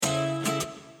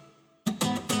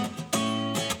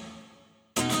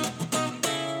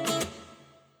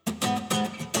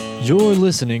You're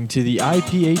listening to the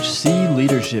IPHC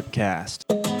Leadership Cast.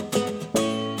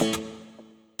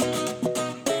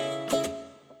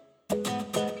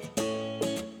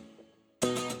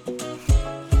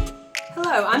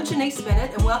 Hello, I'm Janice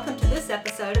Bennett, and welcome to this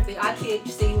episode of the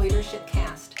IPHC Leadership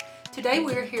Cast. Today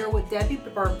we're here with Debbie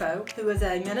Burpo, who is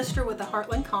a minister with the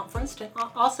Heartland Conference and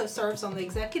also serves on the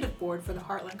executive board for the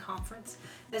Heartland Conference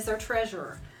as their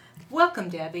treasurer. Welcome,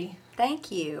 Debbie.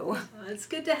 Thank you. It's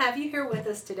good to have you here with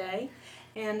us today.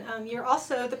 And you're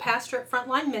also the pastor at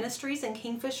Frontline Ministries in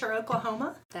Kingfisher,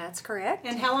 Oklahoma. That's correct.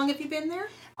 And how long have you been there?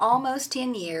 Almost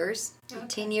 10 years. Okay.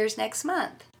 10 years next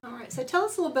month. All right. So tell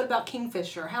us a little bit about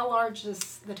Kingfisher. How large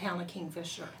is the town of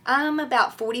Kingfisher?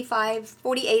 About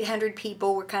 4,800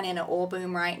 people. We're kind of in an oil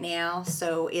boom right now,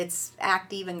 so it's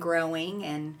active and growing,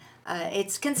 and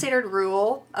it's considered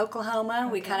rural Oklahoma.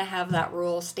 Okay. We kind of have that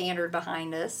rural standard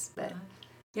behind us, but.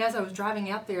 Yeah, as I was driving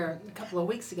out there a couple of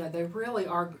weeks ago, they really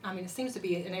are, it seems to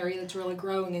be an area that's really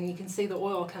growing, and you can see the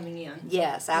oil coming in.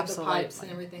 Yes, absolutely. The pipes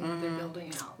and everything that they're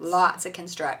building out. Lots of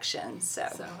construction, so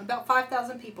about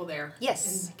 5,000 people there.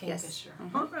 Yes. In Kingfisher. Yes.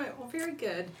 Mm-hmm. All right, well, very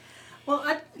good. Well,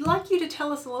 I'd like you to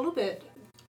tell us a little bit,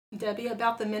 Debbie,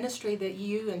 about the ministry that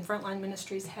you and Frontline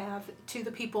Ministries have to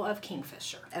the people of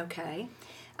Kingfisher. Okay.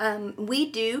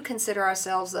 We do consider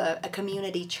ourselves a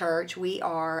community church. We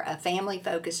are a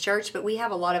family-focused church, but we have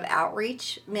a lot of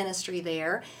outreach ministry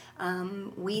there.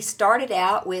 We started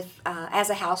out with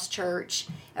as a house church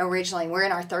originally. We're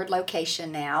in our third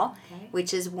location now, okay,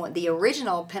 which is the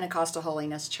original Pentecostal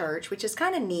Holiness Church, which is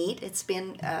kind of neat. It's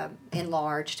been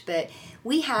enlarged, but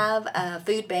we have a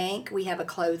food bank. We have a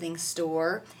clothing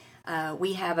store.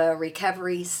 We have a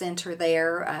recovery center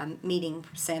there, meeting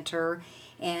center.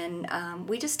 And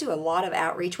we just do a lot of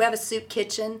outreach. We have a soup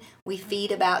kitchen. We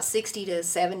feed about 60 to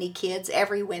 70 kids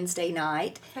every Wednesday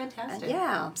night. Fantastic.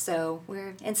 So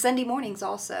and Sunday mornings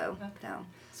also. Okay.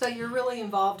 So you're really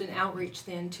involved in outreach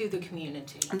then to the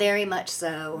community. Very much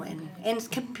so,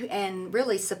 okay. and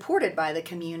really supported by the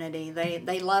community.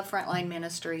 They love Frontline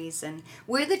Ministries, and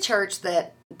we're the church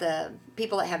that the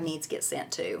people that have needs get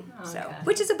sent to. Okay. So,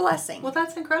 which is a blessing. Well,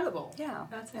 that's incredible. Yeah,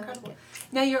 that's incredible.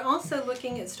 Now you're also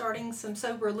looking at starting some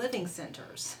sober living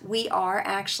centers. We are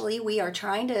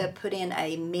trying to put in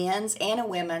a men's and a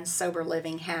women's sober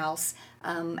living house.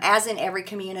 As in every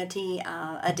community,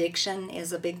 addiction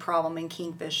is a big problem in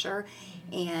Kingfisher,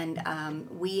 and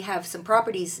we have some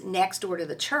properties next door to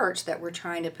the church that we're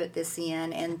trying to put this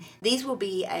in, and these will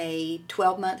be a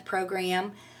 12-month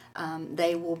program.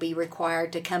 They will be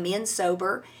required to come in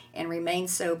sober and remain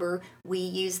sober. We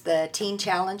use the Teen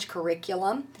Challenge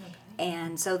curriculum. Okay.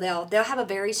 And so they'll have a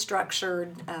very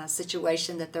structured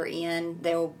situation that they're in.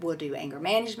 We'll do anger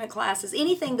management classes,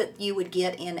 anything that you would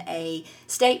get in a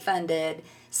state-funded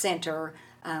center.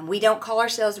 We don't call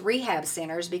ourselves rehab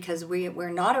centers because we're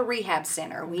not a rehab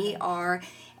center. We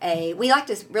like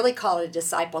to really call it a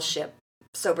discipleship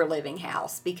sober living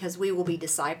house, because we will be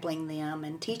discipling them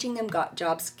and teaching them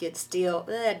job skills,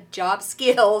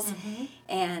 mm-hmm.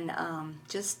 and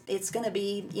just it's going to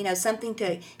be something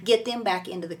to get them back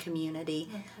into the community.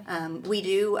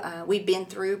 Okay. We've been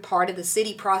through part of the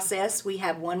city process. We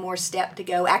have one more step to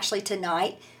go. Actually,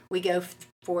 tonight we go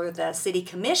for the city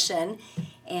commission,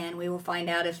 and we will find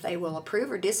out if they will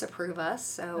approve or disapprove us.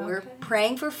 So We're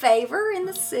praying for favor in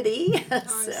the city.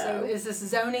 So is this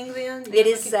zoning then? It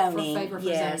is zoning. Favor for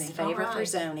yes, zoning. Favor for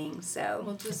zoning. So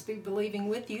we'll just be believing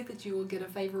with you that you will get a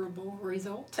favorable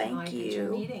result tonight. Thank you. At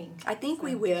your meeting. I think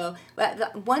we will.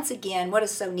 But once again, what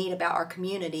is so neat about our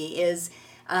community is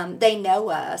they know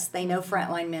us. They know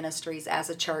Frontline Ministries as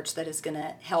a church that is going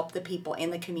to help the people in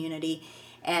the community.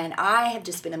 And I have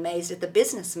just been amazed at the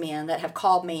businessmen that have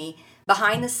called me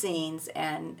behind the scenes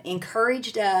and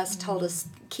encouraged us, told us,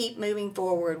 keep moving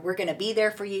forward. We're going to be there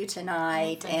for you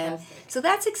tonight. And so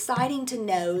that's exciting to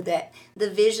know that the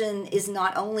vision is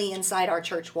not only inside our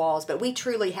church walls, but we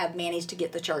truly have managed to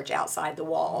get the church outside the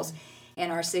walls.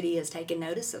 And our city has taken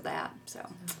notice of that. So.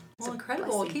 Well,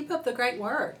 incredible. Well, keep up the great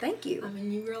work. Thank you.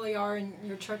 You really are, and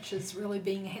your church is really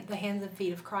being the hands and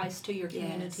feet of Christ to your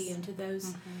community and to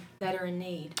those that are in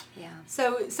need. Yeah.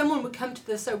 So someone would come to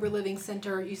the Sober Living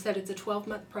Center. You said it's a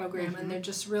 12-month program, and they're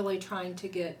just really trying to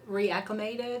get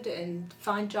reacclimated and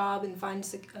find job and find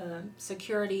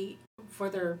security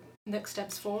for their next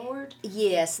steps forward?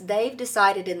 Yes, they've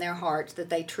decided in their hearts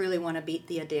that they truly want to beat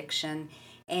the addiction.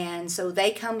 And so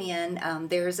they come in,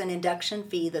 there's an induction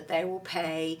fee that they will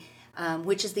pay,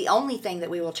 which is the only thing that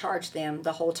we will charge them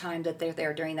the whole time that they're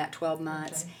there during that 12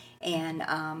 months. Okay.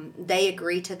 And they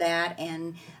agree to that,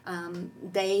 and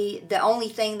the only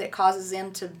thing that causes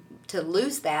them to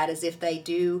lose that is if they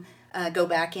do go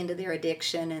back into their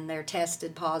addiction and they're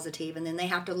tested positive, and then they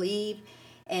have to leave,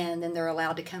 and then they're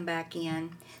allowed to come back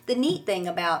in. The neat thing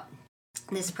about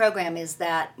this program is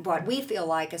that what we feel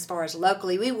like, as far as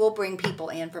locally, we will bring people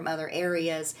in from other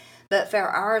areas, but for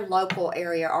our local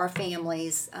area, our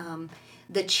families,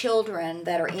 the children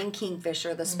that are in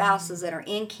Kingfisher, the spouses that are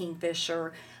in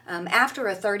Kingfisher, after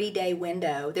a 30-day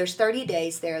window, there's 30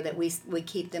 days there that we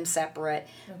keep them separate,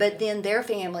 but then their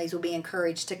families will be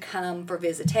encouraged to come for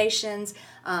visitations.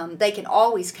 They can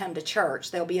always come to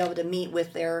church. They'll be able to meet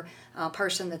with their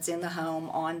person that's in the home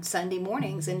on Sunday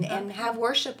mornings and have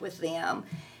worship with them.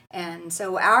 And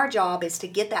so our job is to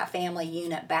get that family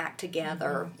unit back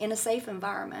together in a safe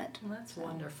environment. Well, that's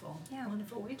wonderful. Yeah.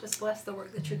 Wonderful. We just bless the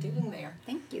work that you're doing there.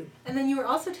 Thank you. And then you were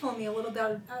also telling me a little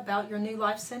bit about your new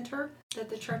life center that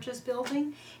the church is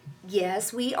building.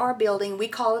 Yes, we are building, we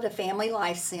call it a family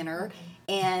life center.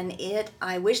 And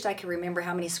I wished I could remember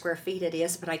how many square feet it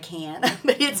is, but I can't.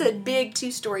 But it's a big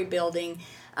 2-story building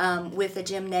with a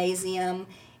gymnasium,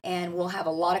 and we'll have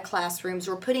a lot of classrooms.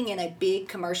 We're putting in a big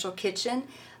commercial kitchen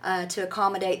to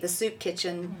accommodate the soup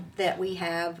kitchen that we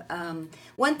have.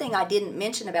 One thing I didn't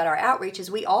mention about our outreach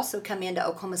is we also come into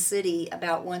Oklahoma City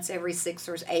about once every 6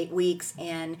 or 8 weeks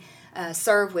and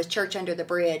serve with Church Under the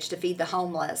Bridge to feed the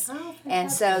homeless. Oh,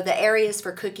 and so the areas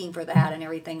for cooking for that and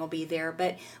everything will be there.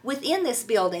 But within this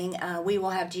building, we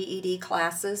will have GED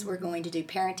classes. We're going to do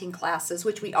parenting classes,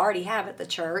 which we already have at the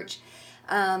church.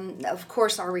 Of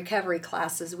course, our recovery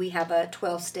classes, we have a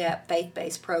 12-step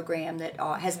faith-based program that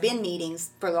has been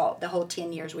meetings for the whole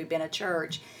 10 years we've been a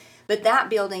church. But that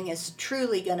building is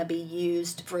truly going to be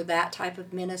used for that type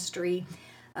of ministry.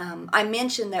 I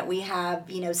mentioned that we have,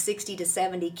 60 to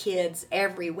 70 kids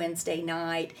every Wednesday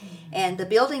night. And the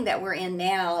building that we're in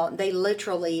now, they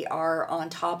literally are on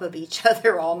top of each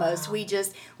other almost. Wow.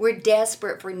 We're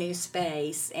desperate for new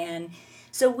space. And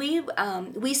so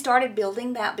we started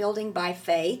building that building by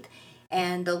faith,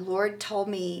 and the Lord told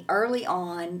me early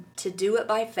on to do it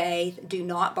by faith. Do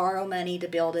not borrow money to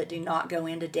build it. Do not go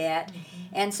into debt.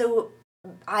 And so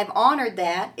I've honored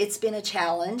that. It's been a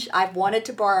challenge. I've wanted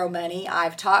to borrow money.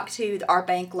 I've talked to our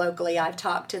bank locally. I've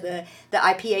talked to the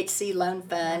IPHC loan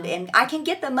fund, and I can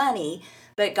get the money,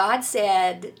 but God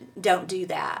said, don't do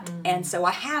that. And so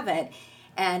I haven't.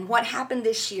 And what happened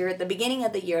this year, at the beginning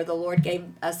of the year, the Lord gave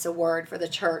us a word for the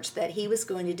church that He was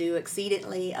going to do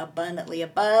exceedingly abundantly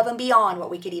above and beyond what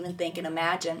we could even think and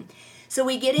imagine. So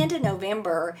we get into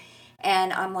November,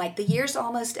 and I'm like, the year's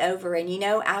almost over. And,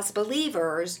 as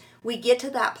believers, we get to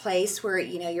that place where,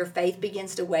 your faith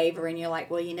begins to waver, and you're like,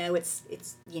 well, it's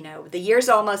the year's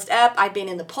almost up. I've been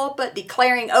in the pulpit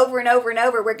declaring over and over and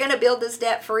over, we're going to build this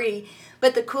debt free.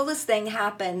 But the coolest thing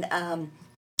happened.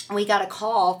 We got a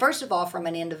call, first of all, from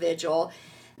an individual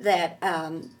that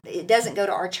it doesn't go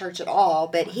to our church at all,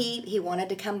 but he wanted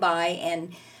to come by,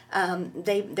 and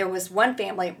there was one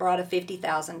family that brought a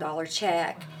 $50,000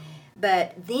 check.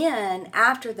 But then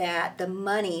after that, the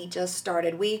money just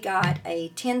started. We got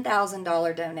a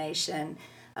 $10,000 donation,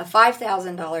 a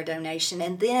 $5,000 donation,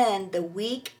 and then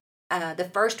the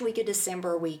first week of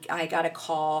December, I got a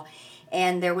call.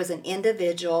 And there was an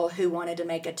individual who wanted to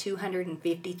make a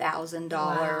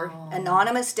 $250,000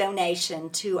 anonymous donation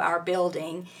to our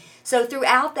building. So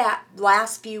throughout that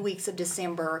last few weeks of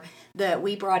December,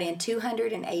 we brought in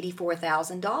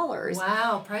 $284,000.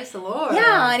 Wow, praise the Lord.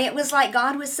 Yeah, and it was like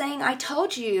God was saying, I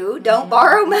told you, don't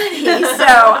borrow money. So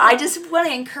I just want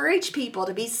to encourage people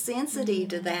to be sensitive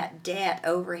to that debt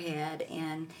overhead.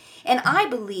 And I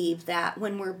believe that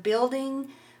when we're building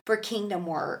for kingdom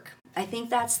work, I think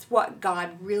that's what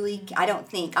God really,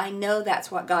 I know that's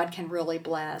what God can really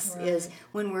bless, is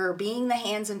when we're being the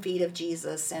hands and feet of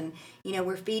Jesus, and,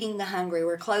 we're feeding the hungry,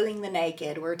 we're clothing the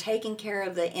naked, we're taking care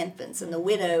of the infants and the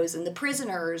widows and the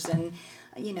prisoners, and,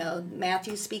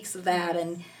 Matthew speaks of that,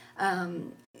 and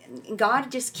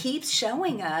God just keeps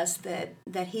showing us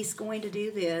that He's going to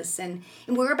do this, and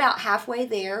we're about halfway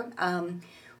there.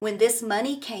 When this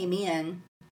money came in,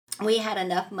 we had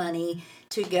enough money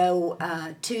to go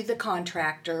to the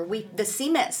contractor. The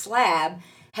cement slab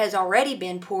has already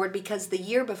been poured because the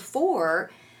year before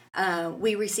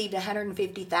we received a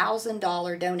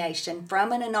 $150,000 donation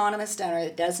from an anonymous donor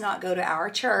that does not go to our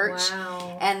church.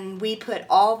 Wow. And we put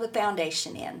all the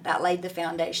foundation in. That laid the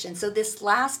foundation. So this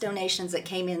last donations that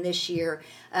came in this year,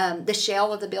 the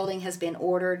shell of the building has been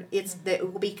ordered. It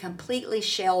will be completely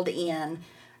shelled in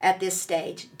at this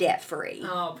stage debt-free.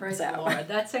 Oh, praise the Lord.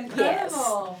 That's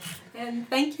incredible. Yes. And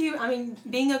thank you. I mean,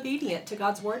 being obedient to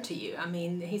God's word to you. I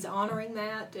mean, He's honoring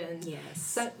that. And yes.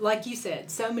 So, like you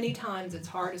said, so many times it's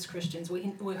hard as Christians.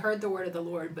 We heard the word of the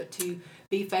Lord, but to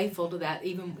be faithful to that,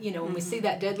 even, when we see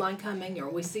that deadline coming or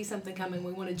we see something coming,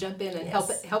 we want to jump in and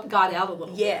help God out a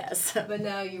little yes. bit. But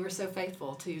no, you were so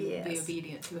faithful to be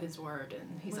obedient to His word,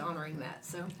 and He's honoring that.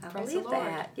 So I praise believe the Lord.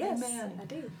 that. Yes, Amen. I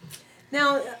do.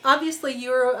 Now, obviously,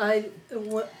 you're a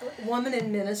woman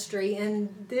in ministry,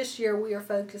 and this year we are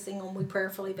focusing on We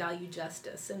Prayerfully Value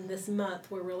Justice. And this month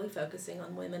we're really focusing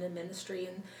on women in ministry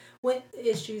and what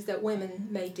issues that women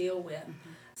may deal with. Mm-hmm.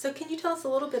 So can you tell us a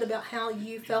little bit about how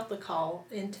you felt the call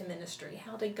into ministry?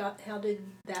 How did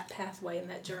that pathway and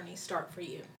that journey start for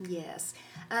you? Yes.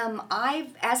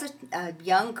 As a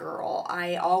young girl,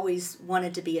 I always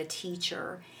wanted to be a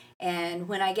teacher. And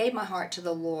when I gave my heart to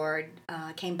the Lord,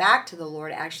 came back to the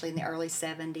Lord actually in the early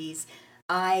 70s,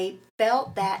 I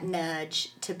felt that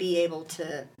nudge to be able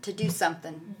to do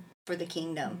something for the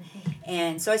kingdom. Mm-hmm.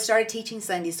 And so I started teaching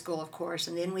Sunday school, of course,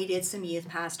 and then we did some youth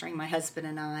pastoring, my husband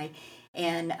and I.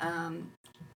 And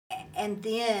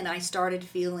then I started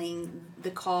feeling the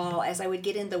call as I would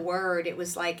get in the Word. It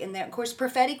was like, and then, of course,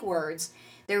 prophetic words.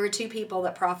 There were 2 people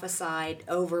that prophesied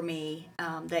over me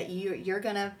that you're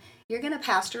gonna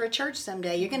pastor a church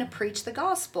someday. You're gonna preach the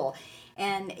gospel,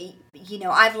 and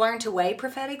I've learned to weigh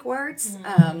prophetic words.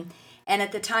 Mm-hmm. And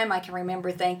at the time, I can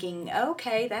remember thinking,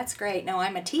 okay, that's great. No,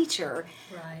 I'm a teacher.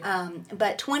 Right.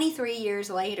 But 23 years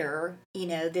later,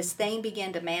 this thing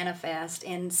began to manifest.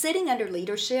 And sitting under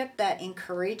leadership that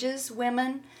encourages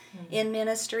women in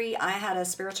ministry, I had a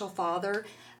spiritual father.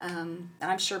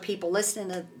 I'm sure people listening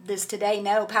to this today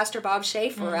know Pastor Bob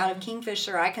Schaefer out of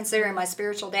Kingfisher. I consider him my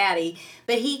spiritual daddy,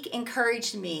 but he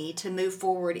encouraged me to move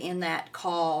forward in that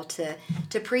call to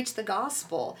preach the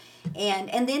gospel,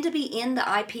 and then to be in the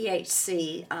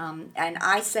IPHC. And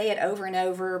I say it over and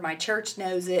over. My church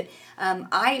knows it.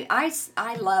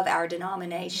 I love our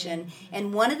denomination,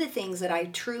 and one of the things that I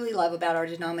truly love about our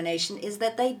denomination is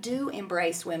that they do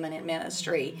embrace women in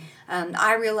ministry.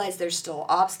 I realize there's still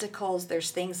obstacles. There's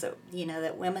things that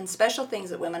that women, special things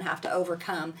that women have to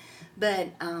overcome. But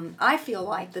I feel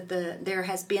like that there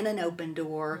has been an open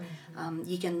door.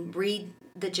 You can read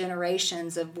the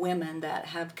generations of women that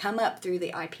have come up through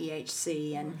the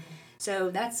IPHC, and so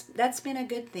that's been a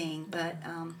good thing. But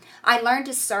I learned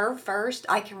to serve first.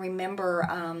 I can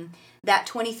remember that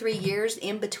 23 years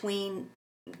in between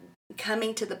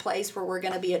coming to the place where we're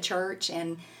going to be a church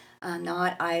and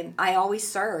not. I always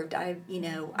served. I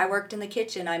worked in the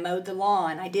kitchen. I mowed the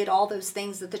lawn. I did all those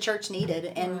things that the church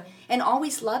needed, and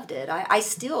always loved it. I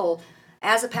still,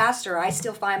 as a pastor, I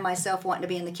still find myself wanting to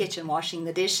be in the kitchen washing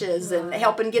the dishes and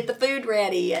helping get the food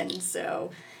ready, and so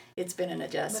it's been an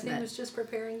adjustment. But He was just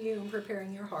preparing you and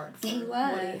preparing your heart for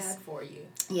what He had for you.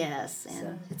 Yes,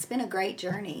 and it's been a great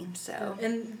journey. So,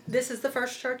 and this is the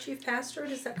first church you've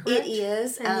pastored, is that correct? It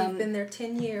is. And you've been there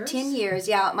 10 years? 10 years,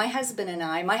 yeah. My husband and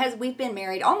I, we've been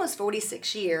married almost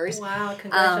 46 years. Wow,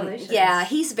 congratulations. Yeah,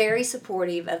 he's very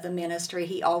supportive of the ministry.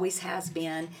 He always has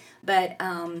been. But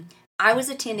I was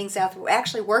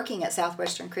working at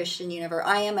Southwestern Christian University.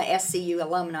 I am a SCU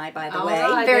alumni, by the way.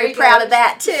 Right, very proud of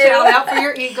that, too. Shout out for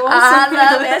your Eagles. I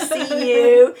love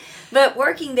SCU. But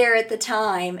working there at the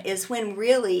time is when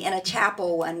really, in a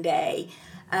chapel one day,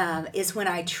 is when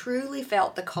I truly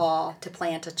felt the call to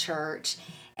plant a church.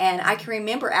 And I can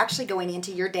remember actually going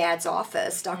into your dad's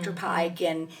office, Dr. Pike,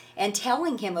 and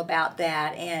telling him about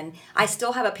that. And I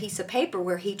still have a piece of paper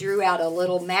where he drew out a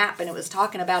little map, and it was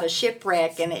talking about a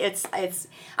shipwreck. And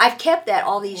I've kept that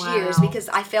all these years because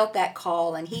I felt that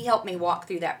call, and he helped me walk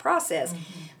through that process.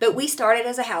 But we started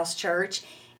as a house church,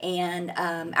 and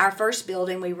our first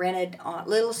building we rented a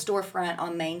little storefront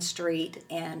on Main Street,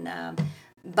 and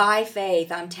by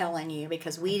faith, I'm telling you,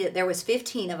 because there was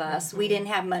 15 of us. We didn't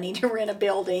have money to rent a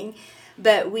building,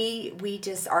 but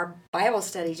our Bible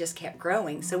study just kept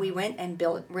growing. So we went and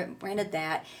rented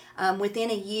that.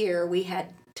 Within a year, we had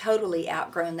totally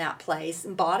outgrown that place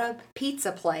and bought a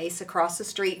pizza place across the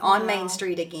street on Main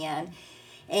Street again.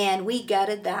 And we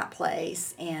gutted that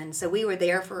place. And so we were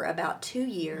there for about 2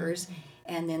 years.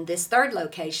 And then this third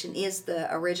location is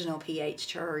the original PH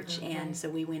church. And so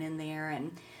we went in there,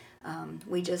 and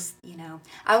we just,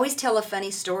 I always tell a funny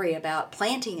story about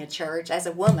planting a church as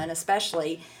a woman,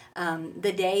 especially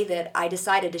the day that I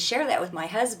decided to share that with my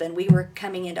husband. We were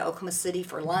coming into Oklahoma City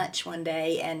for lunch one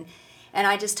day, and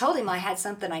I just told him I had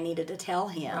something I needed to tell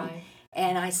him. Right.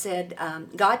 And I said,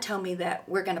 God told me that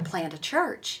we're going to plant a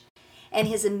church. And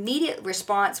his immediate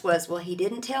response was, well, he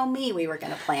didn't tell me we were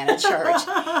going to plant a church.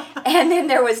 And then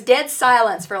there was dead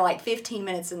silence for like 15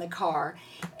 minutes in the car.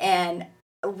 And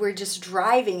we're just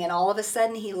driving, and all of a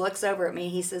sudden he looks over at me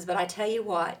and he says, but I tell you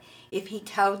what, if he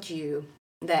told you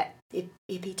that,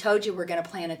 if he told you we're going to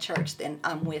plant a church, then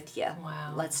I'm with you.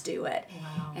 Wow. Let's do it.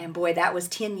 Wow. And boy, that was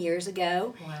 10 years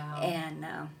ago. Wow. And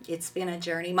it's been a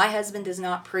journey. My husband does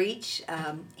not preach.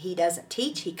 He doesn't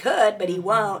teach. He could, but he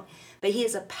won't. But he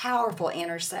is a powerful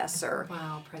intercessor.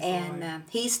 Wow, praise and the Lord.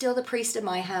 He's still the priest of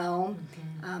my home.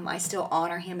 I still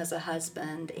honor him as a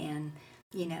husband, and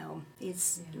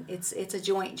it's a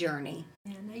joint journey.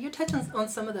 Yeah, now you're touching on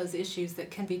some of those issues that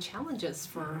can be challenges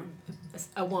for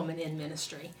a woman in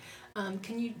ministry.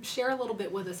 Can you share a little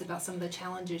bit with us about some of the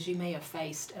challenges you may have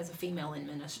faced as a female in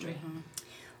ministry?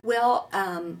 Well,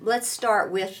 let's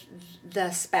start with the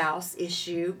spouse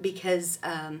issue, because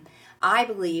I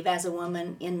believe as a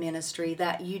woman in ministry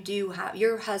that you do have,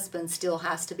 your husband still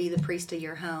has to be the priest of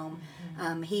your home.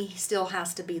 He still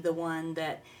has to be the one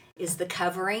that is the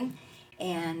covering.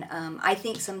 And I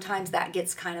think sometimes that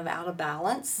gets kind of out of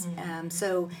balance.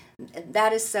 So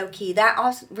that is so key. That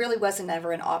also really wasn't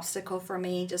ever an obstacle for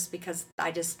me, just because I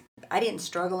didn't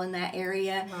struggle in that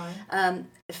area. Right.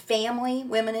 Family,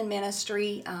 women in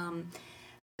ministry,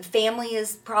 family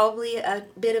is probably a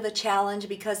bit of a challenge,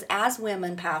 because as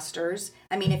women pastors,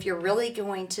 I mean, if you're really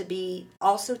going to be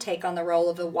also take on the role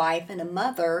of a wife and a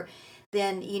mother,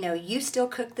 then you still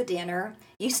cook the dinner,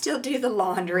 you still do the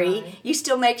laundry, Right. you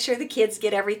still make sure the kids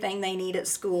get everything they need at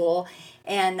school.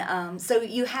 And so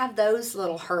you have those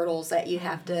little hurdles that you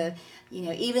have to,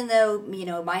 even though,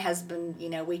 my husband,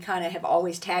 we kind of have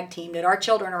always tag teamed it. Our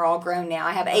children are all grown now.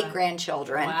 I have 8 Right.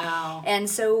 grandchildren. Wow. And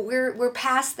so we're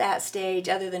past that stage,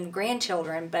 other than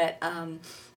grandchildren, but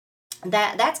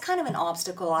that's kind of an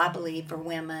obstacle, I believe, for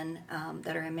women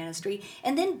that are in ministry.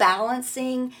 And then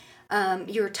balancing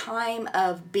your time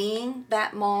of being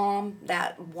that mom,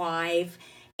 that wife,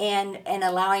 and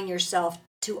allowing yourself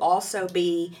to also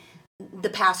be the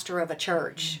pastor of a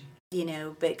church,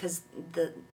 because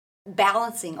the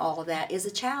balancing all of that is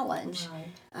a challenge.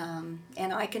 Right.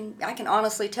 And I can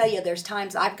honestly tell you, there's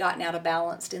times I've gotten out of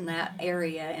balance in that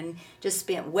area and just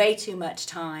spent way too much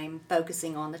time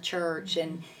focusing on the church.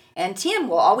 And Tim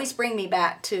will always bring me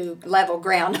back to level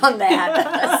ground on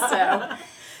that. So,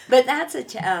 but that's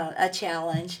a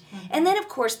challenge. And then, of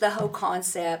course, the whole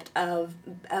concept of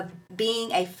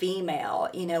being a female.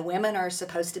 Women are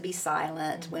supposed to be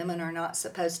silent. Women are not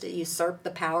supposed to usurp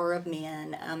the power of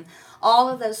men. All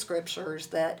of those scriptures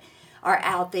that are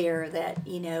out there that,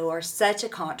 are such a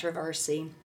controversy.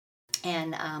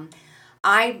 And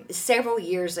several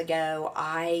years ago,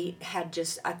 I had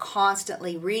I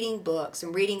constantly reading books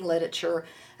and reading literature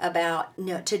about,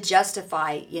 to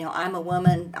justify, I'm a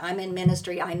woman, I'm in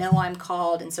ministry, I know I'm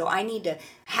called, and so I need to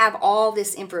have all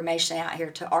this information out here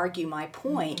to argue my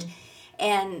point.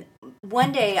 And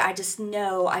one day I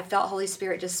felt Holy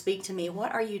Spirit just speak to me,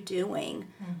 what are you doing?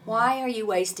 Why are you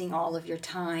wasting all of your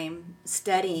time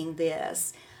studying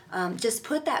this? Just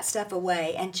put that stuff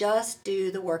away and just do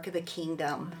the work of the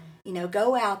kingdom.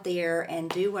 Go out there and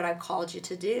do what I've called you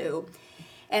to do.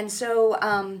 And so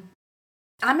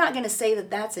I'm not going to say that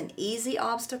that's an easy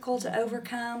obstacle to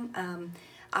overcome.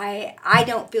 I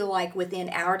don't feel like within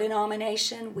our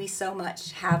denomination we so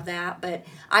much have that, but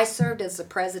I served as the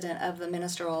president of the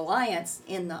Ministerial Alliance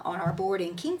on our board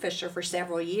in Kingfisher for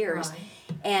several years. Right.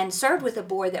 And served with a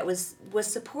board that was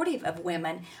supportive of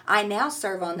women. I now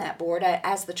serve on that board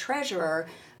as the treasurer,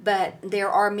 but there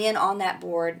are men on that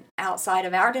board outside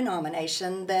of our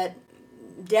denomination that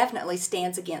definitely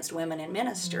stands against women in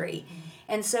ministry.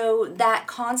 And so that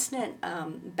constant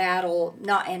battle,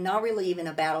 not really even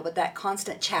a battle, but that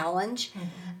constant challenge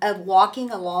of walking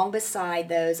along beside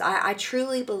those, I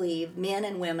truly believe men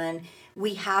and women,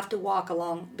 we have to walk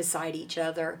along beside each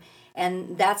other.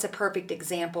 And that's a perfect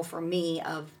example for me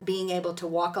of being able to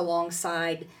walk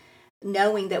alongside,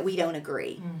 knowing that we don't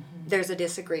agree. There's a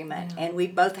disagreement, and we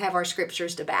both have our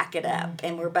scriptures to back it up,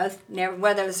 and we're both never,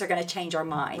 whether those are going to change our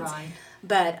minds. Right.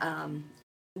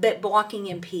 But walking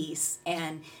in peace.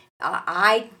 And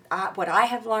I what I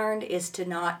have learned is to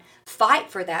not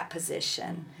fight for that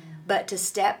position, but to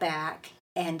step back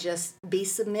and just be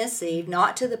submissive,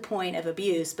 not to the point of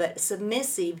abuse, but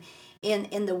submissive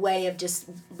in the way of just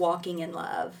walking in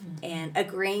love and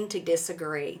agreeing to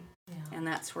disagree. Yeah. And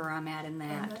that's where I'm at in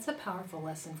that. And that's a powerful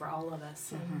lesson for all of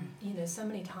us. And, so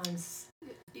many times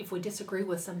if we disagree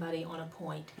with somebody on a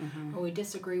point, or we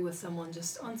disagree with someone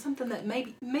just on something that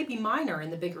may be minor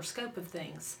in the bigger scope of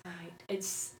things, Right.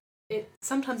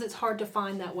 sometimes it's hard to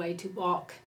find that way to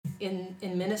walk in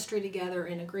ministry together,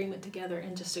 in agreement together,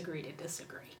 and just agree to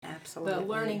disagree. Absolutely. But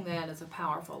learning that is a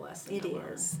powerful lesson to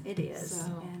learn. It is.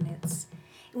 So. And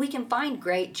we can find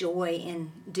great joy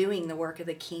in doing the work of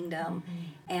the kingdom.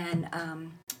 And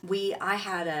I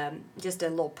had just a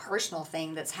little personal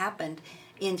thing that's happened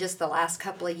in just the last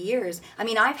couple of years. I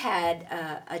mean, I've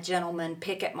had a gentleman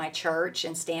pick at my church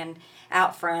and stand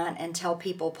out front and tell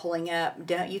people pulling up,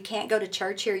 you can't go to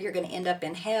church here, you're going to end up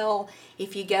in hell.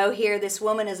 If you go here, this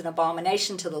woman is an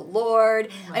abomination to the Lord.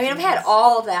 I mean, I've had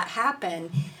all of that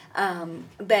happen.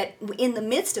 But in the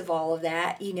midst of all of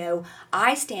that,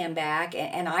 I stand back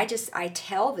and I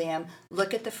tell them,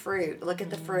 look at the fruit, look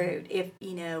at the fruit.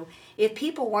 If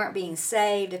people weren't being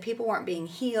saved, if people weren't being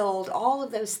healed, all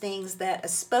of those things that are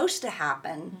supposed to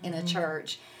happen in a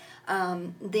church,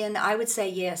 then I would say,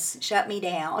 yes, shut me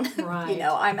down. Right.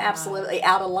 I'm absolutely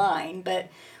out of line. But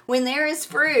when there is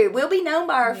fruit, we'll be known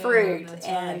by our fruit. That's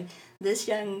and right. This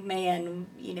young man,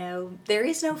 there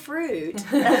is no fruit.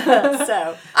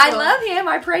 So I love him.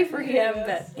 I pray for him.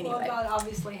 But anyway. Well, God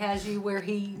obviously has you where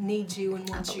He needs you and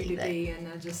wants you to be. And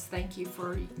I just thank you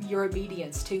for your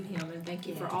obedience to Him. And thank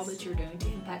you for all that you're doing to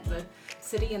impact the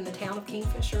city and the town of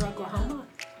Kingfisher, Oklahoma,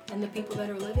 and the people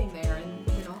that are living there.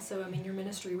 And also, your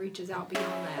ministry reaches out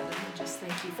beyond that. And I just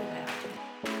thank you for that.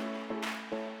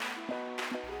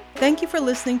 Thank you for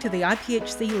listening to the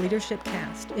IPHC Leadership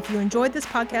Cast. If you enjoyed this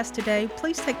podcast today,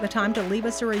 please take the time to leave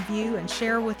us a review and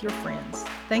share with your friends.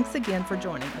 Thanks again for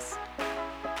joining us.